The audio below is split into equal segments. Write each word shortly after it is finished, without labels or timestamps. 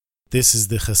This is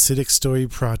the Hasidic Story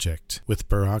Project with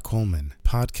Barak Holman,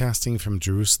 podcasting from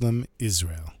Jerusalem,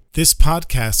 Israel. This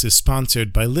podcast is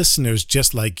sponsored by listeners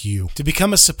just like you. To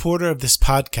become a supporter of this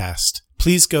podcast,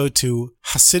 please go to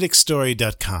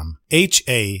HasidicStory.com,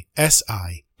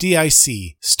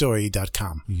 HASIDIC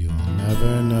story.com. You'll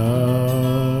never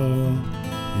know,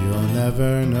 you'll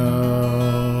never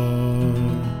know,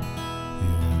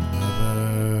 you'll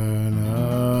never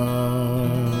know,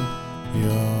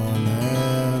 you'll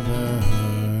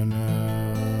never know.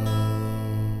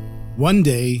 One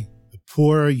day, a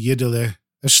poor Yiddler,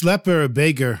 a schlepper, a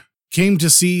beggar, came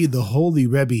to see the holy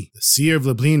Rebbe, the seer of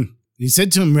Lublin. He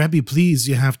said to him, "Rebbe, please,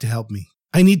 you have to help me.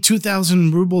 I need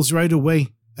 2,000 rubles right away,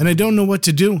 and I don't know what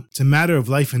to do. It's a matter of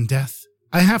life and death.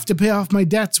 I have to pay off my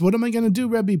debts. What am I going to do,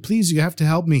 Rebbe? Please, you have to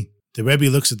help me." The Rebbe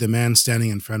looks at the man standing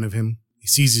in front of him. He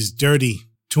sees his dirty,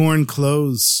 torn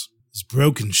clothes, his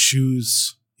broken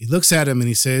shoes. He looks at him and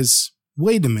he says,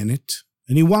 "Wait a minute,"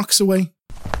 and he walks away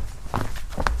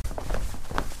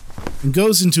and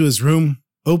goes into his room,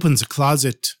 opens a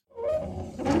closet,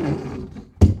 and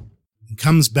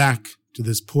comes back to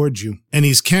this poor Jew. And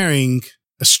he's carrying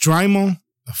a shtreimel,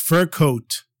 a fur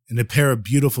coat, and a pair of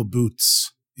beautiful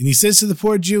boots. And he says to the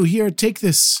poor Jew, "Here, take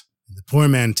this." And the poor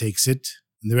man takes it.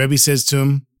 And the Rebbe says to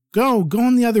him, Go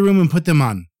in the other room and put them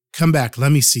on. Come back,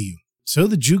 let me see you." So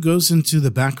the Jew goes into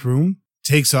the back room,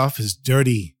 takes off his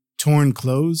dirty, torn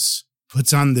clothes,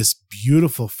 puts on this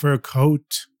beautiful fur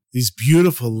coat, these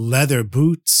beautiful leather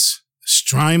boots, a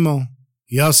shtreimel.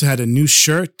 He also had a new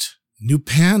shirt, new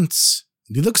pants,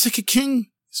 and he looks like a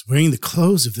king. He's wearing the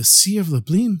clothes of the seer of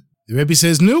Lublin. The Rebbe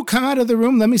says, "No, come out of the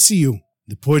room, let me see you."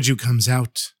 The poor Jew comes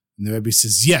out, and the Rebbe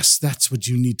says, "Yes, that's what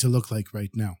you need to look like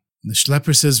right now." And the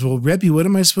schlepper says, "Well, Rebbe, what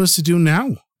am I supposed to do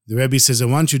now?" The Rebbe says, "I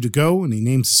want you to go," and he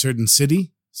names a certain city.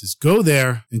 He says, "Go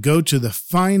there and go to the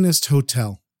finest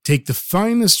hotel. Take the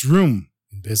finest room,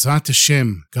 and Bezrat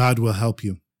Hashem, God will help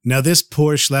you." Now this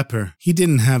poor schlepper, he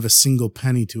didn't have a single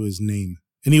penny to his name.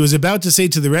 And he was about to say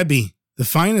to the Rebbe, "The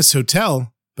finest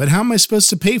hotel? But how am I supposed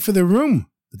to pay for the room?"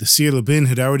 But the seer Lubin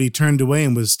had already turned away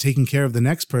and was taking care of the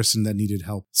next person that needed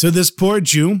help. So this poor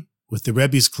Jew, with the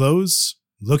Rebbe's clothes,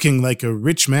 looking like a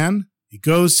rich man, he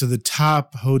goes to the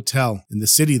top hotel in the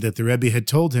city that the Rebbe had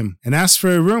told him and asks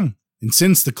for a room. And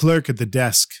since the clerk at the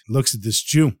desk looks at this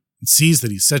Jew and sees that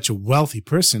he's such a wealthy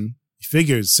person, he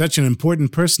figures such an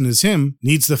important person as him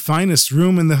needs the finest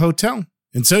room in the hotel.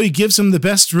 And so he gives him the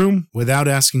best room without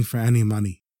asking for any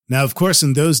money. Now, of course,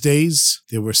 in those days,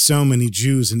 there were so many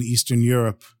Jews in Eastern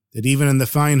Europe that even in the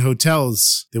fine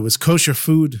hotels, there was kosher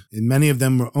food, and many of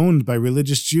them were owned by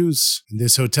religious Jews, and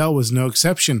this hotel was no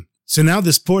exception. So now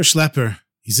this poor schlepper,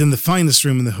 he's in the finest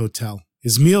room in the hotel.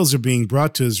 His meals are being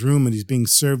brought to his room, and he's being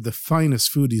served the finest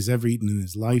food he's ever eaten in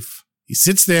his life. He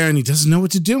sits there, and he doesn't know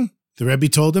what to do. The Rebbe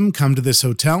told him, "Come to this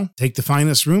hotel, take the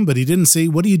finest room," but he didn't say,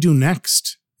 "What do you do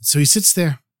next?" So he sits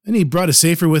there, and he brought a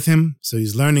sefer with him, so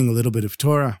he's learning a little bit of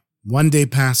Torah. One day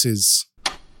passes,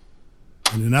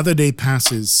 and another day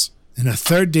passes, and a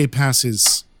third day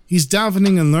passes. He's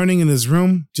davening and learning in his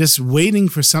room, just waiting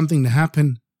for something to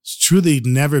happen. It's true that he'd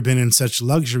never been in such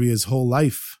luxury his whole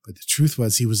life, but the truth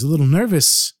was he was a little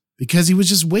nervous, because he was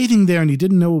just waiting there and he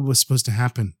didn't know what was supposed to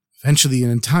happen. Eventually, an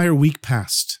entire week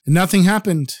passed, and nothing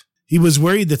happened. He was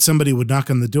worried that somebody would knock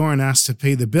on the door and ask to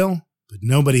pay the bill, but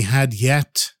nobody had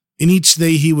yet. And each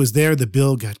day he was there, the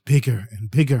bill got bigger and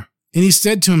bigger. And he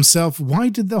said to himself, "Why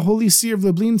did the holy seer of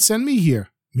Lublin send me here?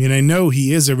 I mean, I know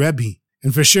he is a Rebbe,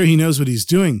 and for sure he knows what he's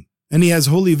doing, and he has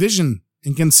holy vision,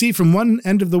 and can see from one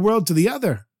end of the world to the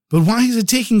other. But why is it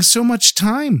taking so much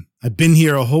time? I've been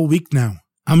here a whole week now.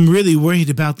 I'm really worried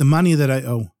about the money that I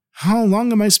owe. How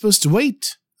long am I supposed to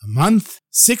wait? A month?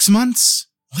 6 months?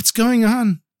 What's going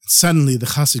on?" And suddenly the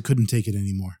chassid couldn't take it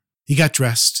anymore. He got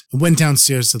dressed and went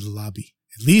downstairs to the lobby.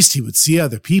 At least he would see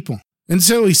other people. And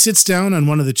so he sits down on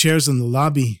one of the chairs in the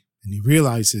lobby, and he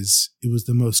realizes it was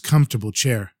the most comfortable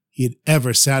chair he had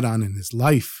ever sat on in his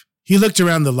life. He looked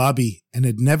around the lobby and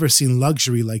had never seen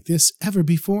luxury like this ever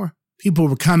before. People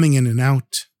were coming in and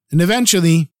out. And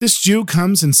eventually, this Jew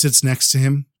comes and sits next to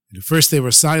him. And at first they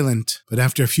were silent, but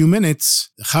after a few minutes,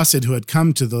 the chassid who had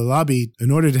come to the lobby in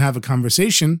order to have a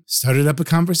conversation started up a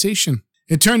conversation.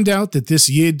 It turned out that this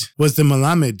Yid was the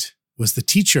Melamed, was the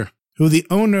teacher, who the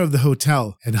owner of the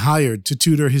hotel had hired to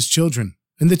tutor his children.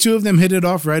 And the two of them hit it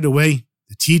off right away.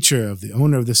 The teacher of the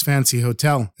owner of this fancy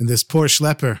hotel and this poor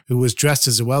schlepper who was dressed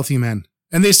as a wealthy man.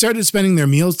 And they started spending their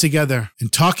meals together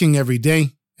and talking every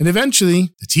day. And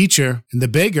eventually, the teacher and the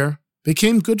beggar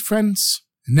became good friends.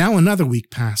 And now another week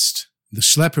passed. The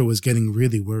schlepper was getting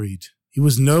really worried. He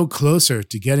was no closer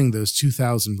to getting those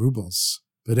 2,000 rubles.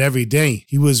 But every day,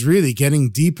 he was really getting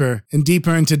deeper and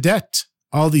deeper into debt.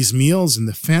 All these meals in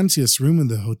the fanciest room in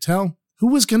the hotel. Who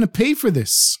was going to pay for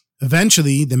this?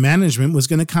 Eventually, the management was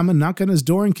going to come and knock on his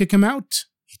door and kick him out.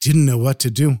 He didn't know what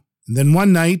to do. And then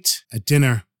one night, at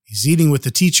dinner, he's eating with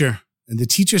the teacher. And the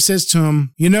teacher says to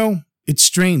him, "You know, it's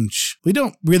strange. We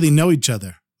don't really know each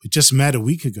other. We just met a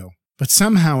week ago. But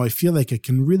somehow I feel like I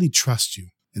can really trust you."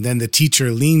 And then the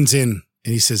teacher leans in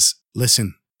and he says,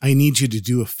 "Listen, I need you to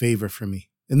do a favor for me.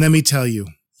 And let me tell you,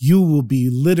 you will be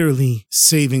literally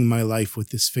saving my life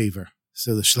with this favor."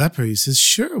 So the schlepper, he says,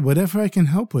 "Sure, whatever I can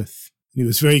help with." And he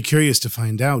was very curious to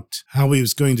find out how he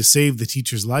was going to save the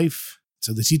teacher's life.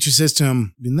 So the teacher says to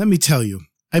him, "Let me tell you,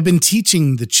 I've been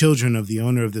teaching the children of the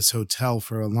owner of this hotel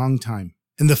for a long time.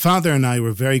 And the father and I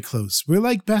were very close. We're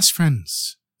like best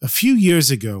friends. A few years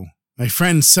ago, my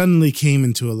friend suddenly came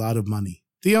into a lot of money.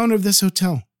 The owner of this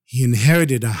hotel, he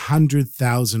inherited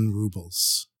 100,000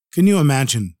 rubles. Can you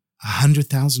imagine?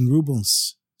 100,000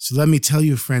 rubles. So let me tell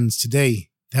you, friends,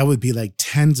 today, that would be like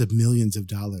tens of millions of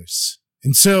dollars.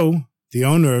 And so, the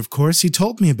owner, of course, he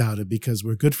told me about it because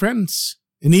we're good friends.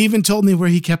 And he even told me where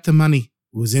he kept the money.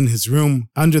 It was in his room,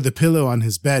 under the pillow on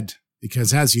his bed.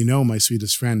 Because as you know, my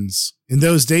sweetest friends, in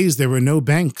those days there were no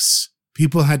banks.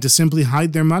 People had to simply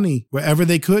hide their money wherever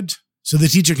they could." So the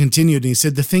teacher continued and he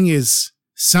said, "The thing is,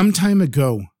 some time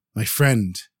ago, my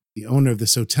friend, the owner of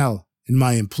this hotel, and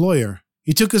my employer,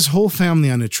 he took his whole family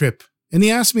on a trip, and he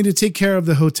asked me to take care of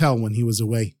the hotel when he was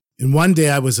away. And one day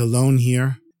I was alone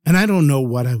here, and I don't know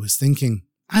what I was thinking.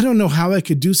 I don't know how I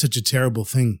could do such a terrible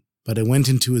thing, but I went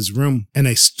into his room and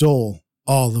I stole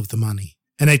all of the money.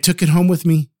 And I took it home with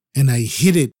me, and I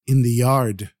hid it in the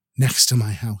yard next to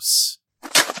my house.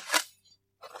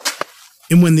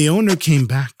 And when the owner came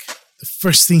back, the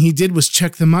first thing he did was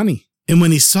check the money. And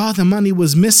when he saw the money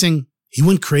was missing, he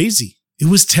went crazy. It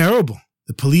was terrible.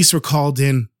 The police were called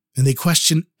in, and they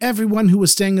questioned everyone who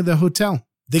was staying at the hotel.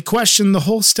 They questioned the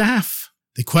whole staff.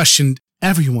 They questioned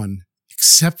everyone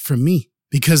except for me,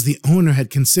 because the owner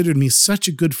had considered me such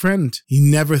a good friend. He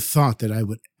never thought that I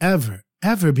would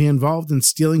ever be involved in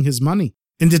stealing his money.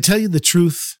 And to tell you the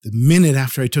truth, the minute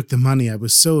after I took the money, I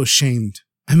was so ashamed.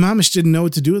 I mamish didn't know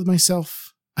what to do with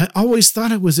myself. I always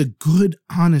thought I was a good,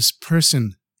 honest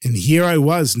person. And here I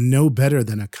was, no better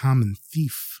than a common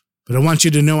thief. But I want you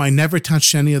to know I never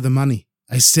touched any of the money.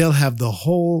 I still have the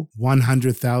whole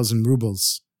 100,000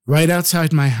 rubles right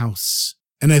outside my house.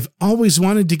 And I've always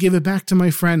wanted to give it back to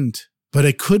my friend. But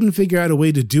I couldn't figure out a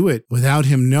way to do it without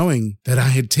him knowing that I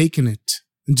had taken it.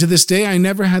 And to this day, I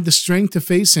never had the strength to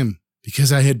face him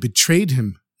because I had betrayed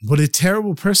him. What a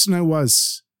terrible person I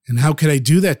was. And how could I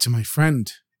do that to my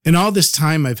friend? And all this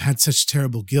time, I've had such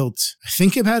terrible guilt. I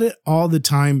think about it all the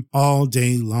time, all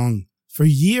day long. For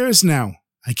years now,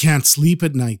 I can't sleep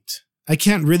at night. I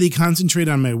can't really concentrate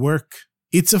on my work.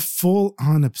 It's a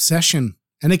full-on obsession,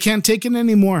 and I can't take it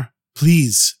anymore.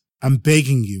 Please, I'm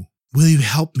begging you, will you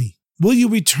help me? Will you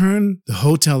return the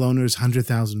hotel owner's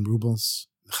 100,000 rubles?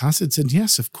 The chassid said,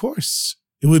 "Yes, of course.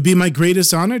 It would be my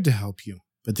greatest honor to help you."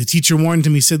 But the teacher warned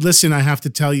him. He said, "Listen, I have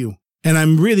to tell you, and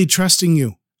I'm really trusting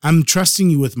you. I'm trusting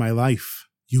you with my life.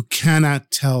 You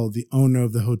cannot tell the owner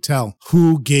of the hotel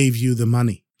who gave you the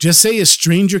money. Just say a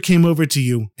stranger came over to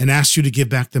you and asked you to give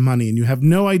back the money, and you have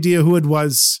no idea who it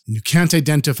was, and you can't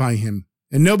identify him.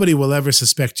 And nobody will ever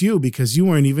suspect you because you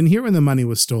weren't even here when the money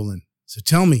was stolen. So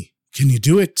tell me, can you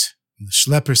do it?" And the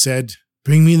schlepper said,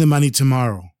 "Bring me the money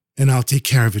tomorrow, and I'll take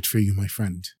care of it for you, my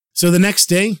friend." So the next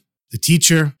day, the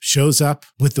teacher shows up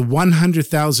with the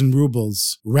 100,000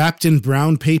 rubles wrapped in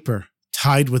brown paper,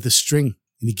 tied with a string,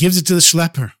 and he gives it to the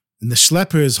schlepper, and the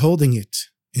schlepper is holding it,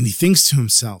 and he thinks to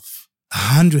himself,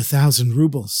 100,000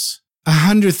 rubles,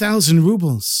 100,000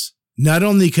 rubles. Not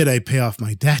only could I pay off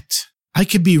my debt, I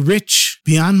could be rich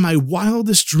beyond my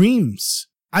wildest dreams.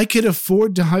 I could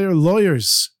afford to hire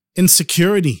lawyers and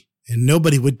security, and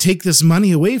nobody would take this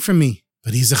money away from me.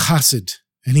 But he's a chassid,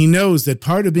 and he knows that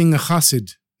part of being a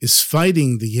chassid is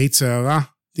fighting the Yetzer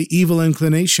Hara, the evil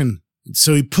inclination. And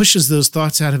so he pushes those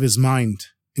thoughts out of his mind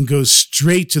and goes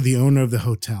straight to the owner of the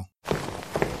hotel.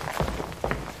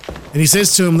 And he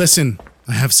says to him, "Listen,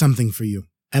 I have something for you,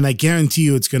 and I guarantee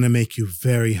you it's going to make you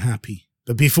very happy.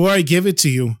 But before I give it to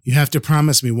you, you have to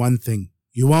promise me one thing.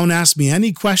 You won't ask me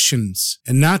any questions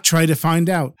and not try to find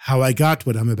out how I got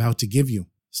what I'm about to give you."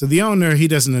 So the owner, he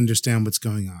doesn't understand what's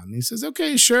going on. He says,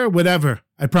 "Okay, sure, whatever.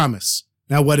 I promise.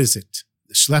 Now what is it?"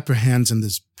 The schlepper hands him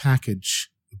this package,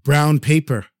 brown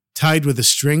paper, tied with a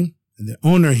string, and the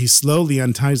owner, he slowly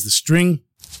unties the string,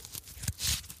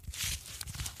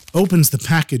 opens the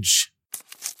package,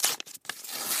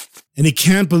 and he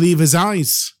can't believe his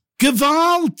eyes.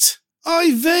 Gewalt!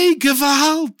 Oy vey,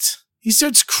 Gewalt! He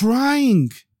starts crying,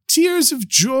 tears of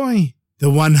joy. The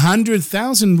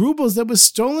 100,000 rubles that was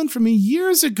stolen from me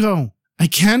years ago. I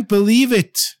can't believe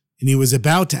it. And he was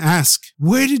about to ask,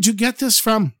 where did you get this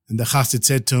from? And the chassid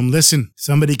said to him, listen,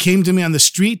 somebody came to me on the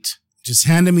street, just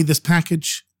handed me this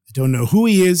package. I don't know who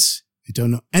he is. I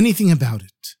don't know anything about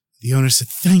it. The owner said,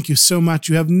 thank you so much.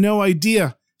 You have no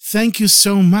idea. Thank you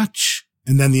so much.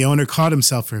 And then the owner caught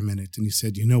himself for a minute and he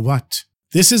said, you know what?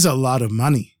 This is a lot of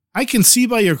money. I can see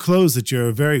by your clothes that you're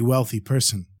a very wealthy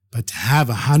person. But to have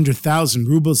 100,000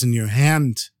 rubles in your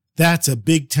hand, that's a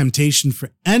big temptation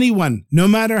for anyone, no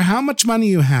matter how much money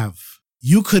you have.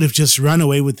 You could have just run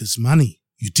away with this money.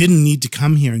 You didn't need to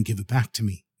come here and give it back to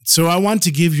me. So I want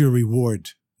to give you a reward.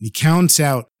 And he counts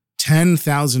out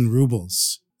 10,000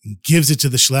 rubles and gives it to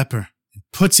the schlepper and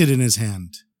puts it in his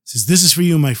hand. He says, this is for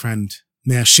you, my friend.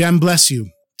 May Hashem bless you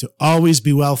to always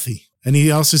be wealthy. And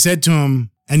he also said to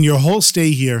him, and your whole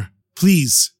stay here,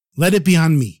 please let it be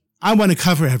on me. I want to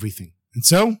cover everything. And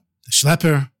so, the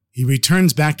schlepper, he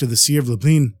returns back to the Seer of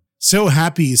Lublin, so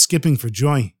happy he's skipping for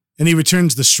joy. And he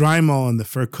returns the shtreimel and the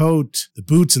fur coat, the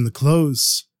boots and the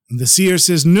clothes. And the Seer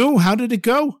says, no, how did it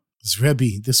go? Says,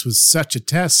 Rebbe, this was such a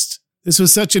test. This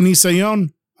was such a nisayon.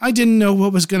 I didn't know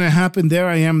what was going to happen. There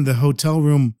I am in the hotel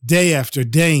room, day after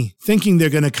day, thinking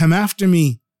they're going to come after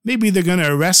me. Maybe they're going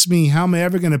to arrest me. How am I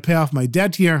ever going to pay off my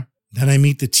debt here? Then I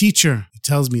meet the teacher. He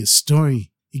tells me a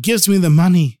story. He gives me the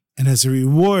money. And as a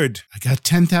reward, I got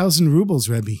 10,000 rubles,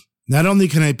 Rebbe. Not only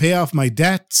can I pay off my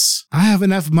debts, I have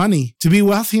enough money to be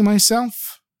wealthy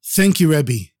myself. Thank you,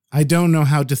 Rebbe. I don't know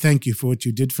how to thank you for what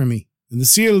you did for me. And the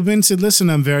Seer Levin said, listen,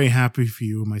 I'm very happy for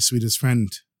you, my sweetest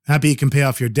friend. Happy you can pay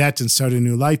off your debt and start a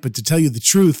new life. But to tell you the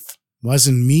truth, it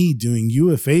wasn't me doing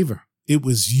you a favor. It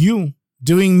was you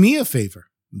doing me a favor.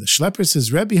 And the schlepper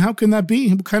says, Rebbe, how can that be?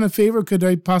 What kind of favor could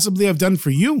I possibly have done for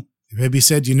you? The Rebbe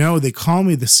said, you know, they call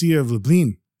me the Seer of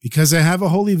Lublin. Because I have a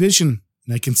holy vision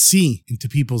and I can see into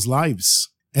people's lives.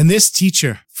 And this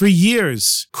teacher, for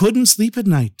years, couldn't sleep at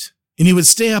night. And he would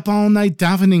stay up all night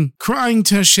davening, crying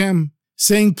to Hashem,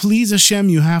 saying, please Hashem,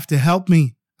 you have to help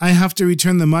me. I have to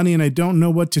return the money and I don't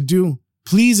know what to do.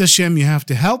 Please Hashem, you have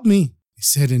to help me. He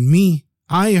said, and me,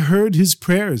 I heard his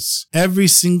prayers every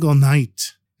single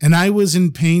night. And I was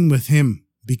in pain with him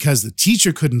because the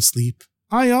teacher couldn't sleep.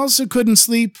 I also couldn't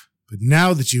sleep. But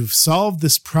now that you've solved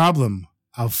this problem,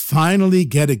 I'll finally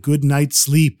get a good night's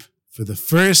sleep for the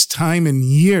first time in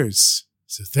years.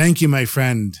 So thank you, my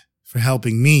friend, for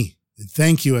helping me. And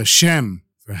thank you, Hashem,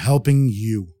 for helping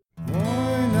you.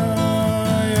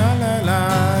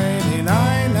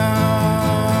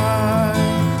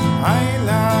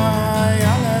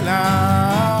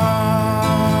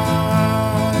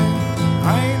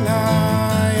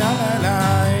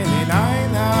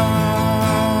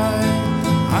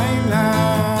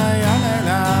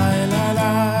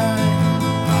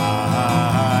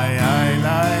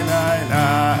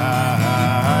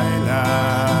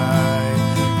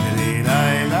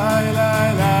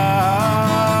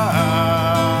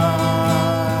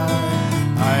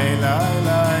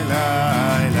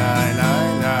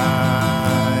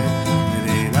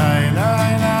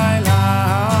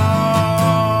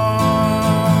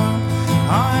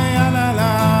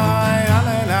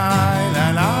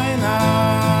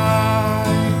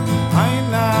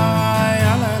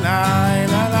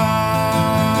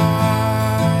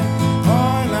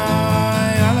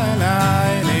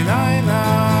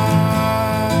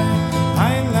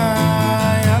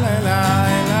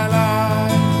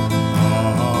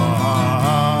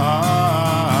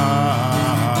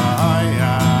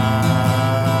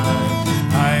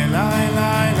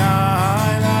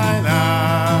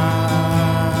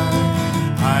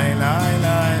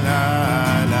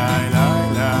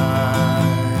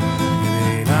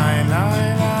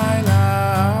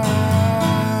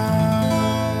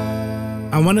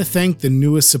 I want to thank the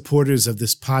newest supporters of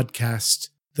this podcast,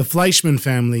 the Fleischman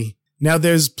family. Now,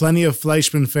 there's plenty of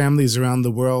Fleischman families around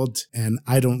the world, and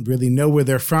I don't really know where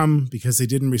they're from because they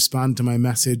didn't respond to my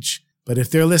message. But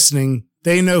if they're listening,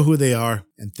 they know who they are.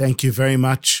 And thank you very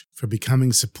much for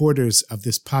becoming supporters of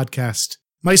this podcast.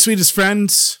 My sweetest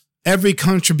friends, every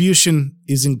contribution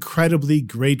is incredibly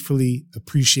gratefully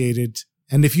appreciated.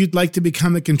 And if you'd like to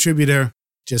become a contributor,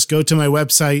 just go to my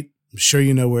website. I'm sure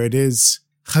you know where it is.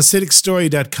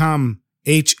 HasidicStory.com,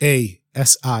 HASIDIC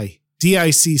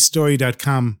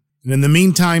story.com. And in the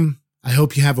meantime, I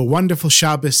hope you have a wonderful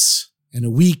Shabbos and a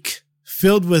week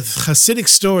filled with Hasidic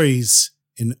stories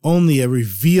in only a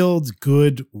revealed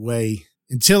good way.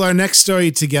 Until our next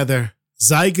story together,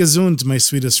 sei gesund, my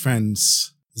sweetest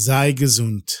friends. Sei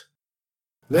gesund.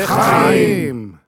 L'chaim.